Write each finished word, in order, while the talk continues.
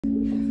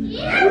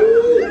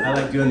I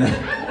like doing that.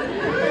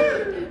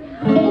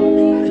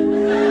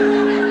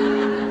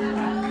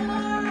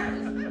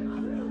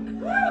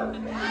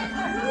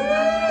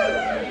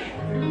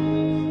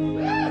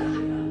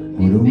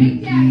 What a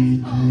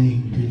wicked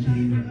thing to do.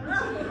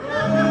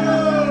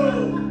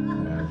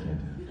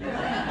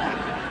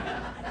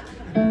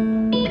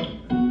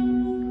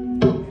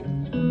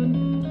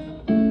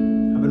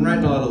 I've been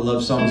writing a lot of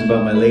love songs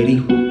about my lady.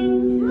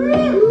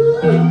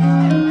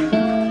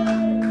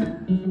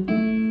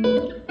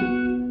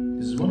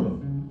 This is one of them.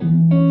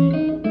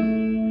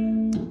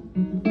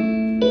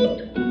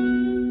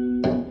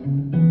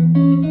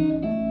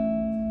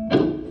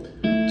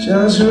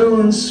 Just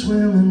ruined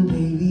swimming,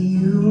 baby,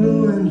 you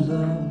ruined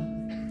love.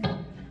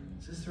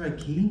 Is this the right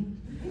key?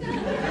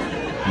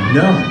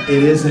 No,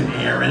 it isn't,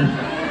 Aaron.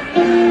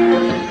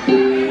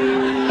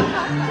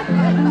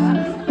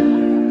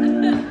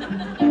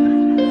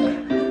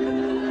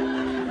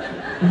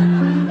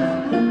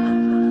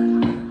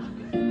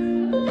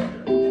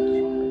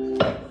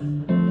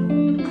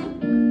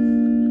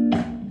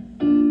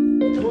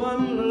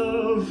 One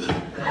love,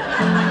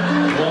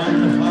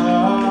 one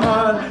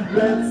heart,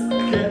 let's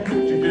get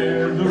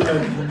together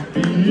and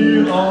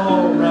feel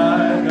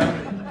alright.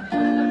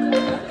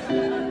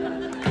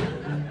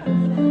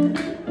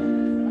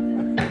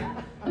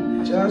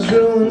 Just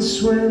ruined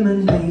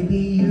swimming, baby,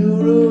 you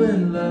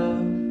ruined love.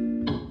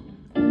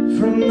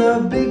 From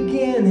the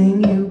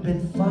beginning, you've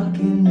been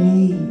fucking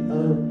me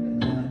up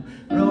now.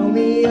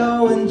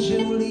 Romeo and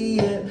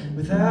Juliet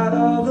without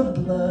all the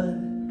blood.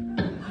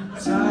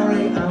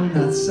 Sorry, I'm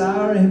not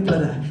sorry,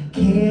 but I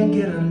can't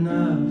get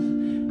enough.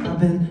 I've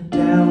been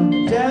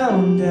down,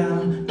 down,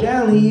 down,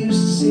 down. I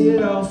used to see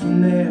it all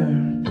from there.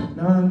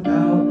 Now I'm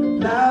out,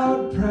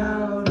 loud,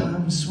 proud.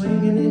 I'm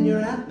swinging in your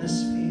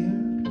atmosphere.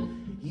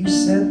 You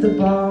set the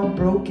bar,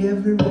 broke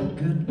every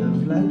record.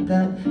 Love like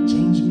that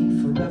changed me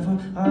forever.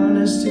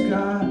 Honest to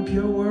God,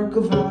 pure work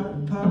of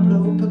art.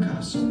 Pablo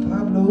Picasso,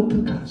 Pablo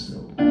Picasso.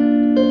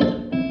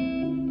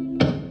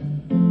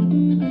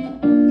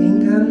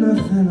 Ain't got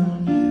nothing on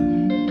you.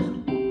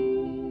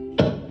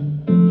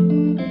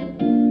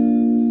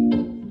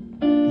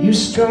 You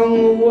strung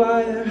a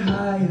wire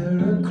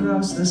higher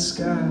across the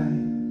sky.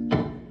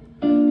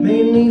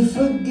 Made me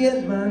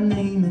forget my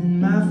name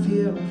and my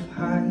fear of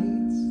heights.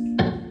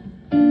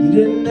 You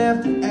didn't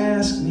have to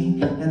ask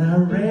me, and I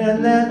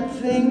ran that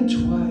thing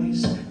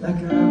twice,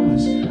 like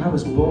I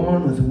was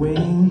born with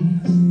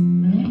wings.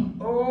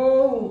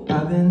 Oh,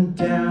 I've been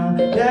down,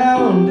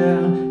 down,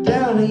 down,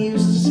 down. I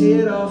used to see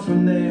it all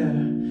from there.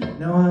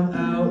 Now I'm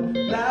out,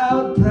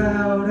 loud,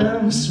 proud.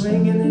 I'm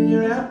swinging in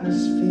your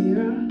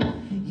atmosphere.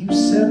 You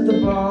set the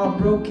bar,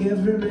 broke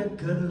every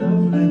record.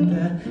 Love like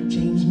that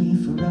changed me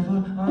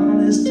forever.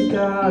 Honest to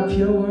God,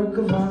 pure work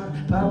of art.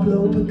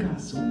 Pablo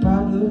Picasso,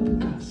 Pablo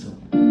Picasso.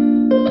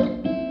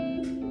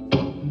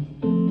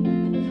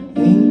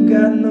 Ain't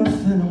got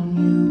nothing on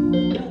you.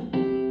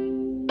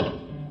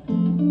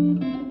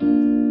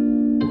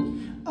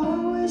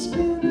 Always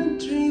been a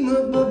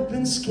dreamer, but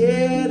been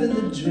scared of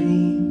the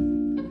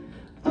dream.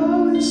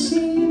 Always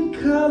seeing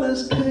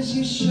colors, cause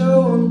you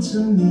show them to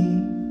me.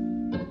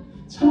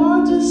 It's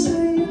hard to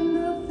say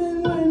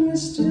nothing when you're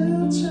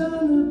still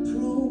trying to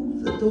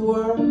prove that the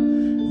world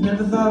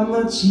never thought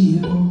much of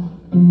you.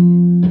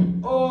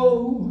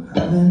 Oh,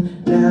 I've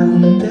been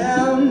down,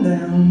 down,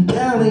 down,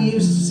 down. I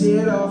used to see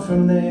it all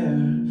from there.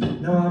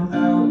 Now I'm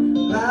out,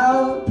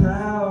 loud,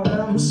 proud.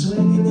 I'm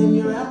swinging in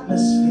your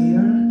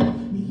atmosphere.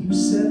 You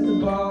set the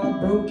bar,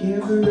 broke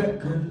every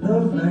record.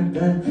 Love like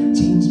that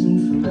changed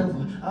me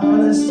forever.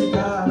 Honest to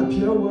God, a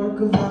pure work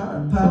of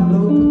art.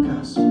 Pablo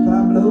Picasso,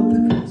 Pablo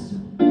Picasso.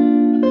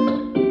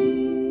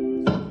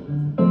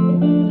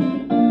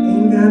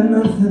 Ain't got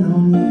nothing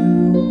on you.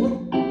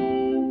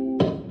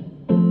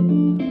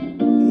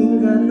 Ain't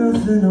got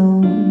nothing on